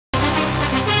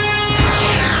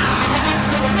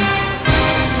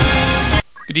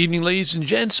Good evening, ladies and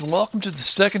gents, and welcome to the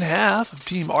second half of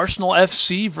Team Arsenal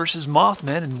FC versus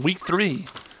Mothmen in Week 3.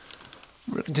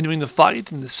 We're continuing the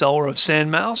fight in the cellar of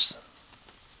Sandmouse.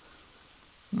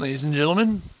 Ladies and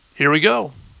gentlemen, here we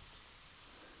go.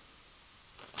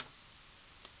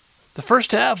 The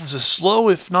first half was a slow,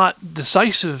 if not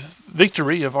decisive,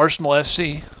 victory of Arsenal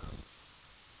FC.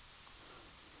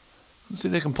 Let's see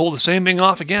if they can pull the same thing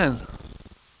off again.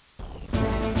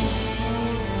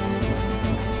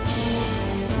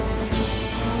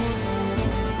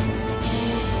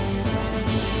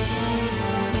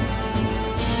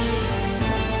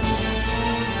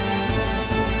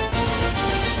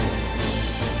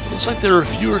 Looks like there are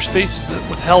fewer spaces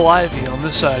with Hell Ivy on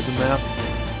this side of the map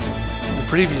than the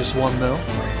previous one, though.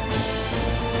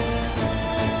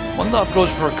 One-off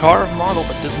goes for a carved model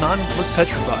but does not inflict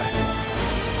Petrify.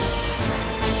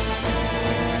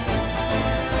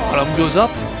 Autumn goes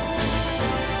up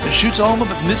and shoots Alma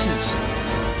but misses.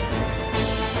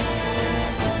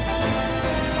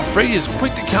 Afraid is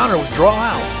quick to counter with Draw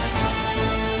Out.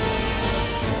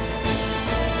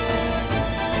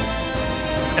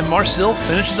 And Marcel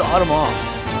finishes Autumn off.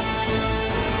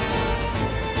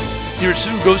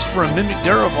 Hiratsu goes for a Mimic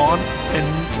Darabon,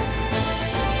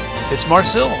 and it's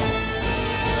Marcel.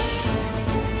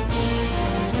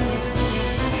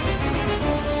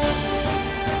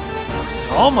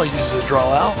 Alma uses a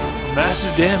draw out for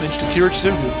massive damage to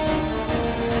Kiritsugu.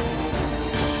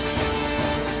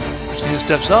 Christina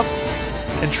steps up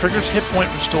and triggers hit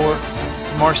point restore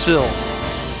for Marcel.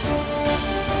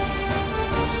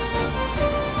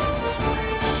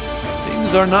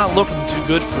 Things are not looking too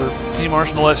good for Team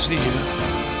Arsenal FC here.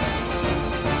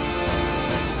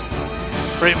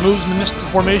 Great moves in the Mystical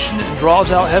Formation and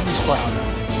draws out Heaven's Cloud.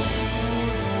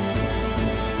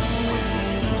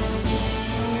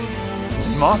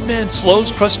 Mothman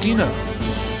slows Crustina.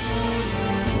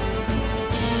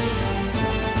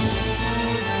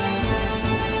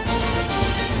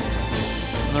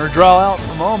 Another draw out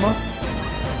from Alma.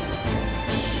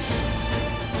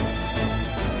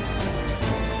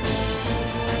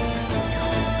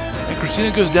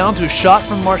 Christina goes down to a shot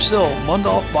from Marcel.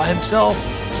 Mundolf by himself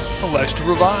elects to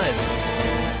revive.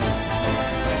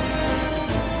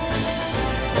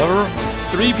 However,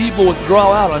 with 3 people with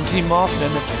draw out on Team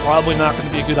Mothmen, it's probably not going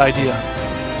to be a good idea.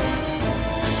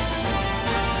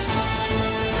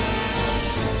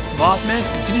 Mothman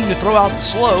continuing to throw out the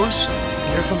slows.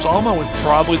 And here comes Alma with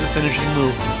probably the finishing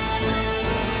move.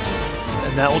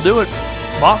 And that will do it.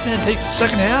 Mothman takes the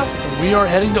second half, and we are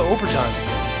heading to overtime.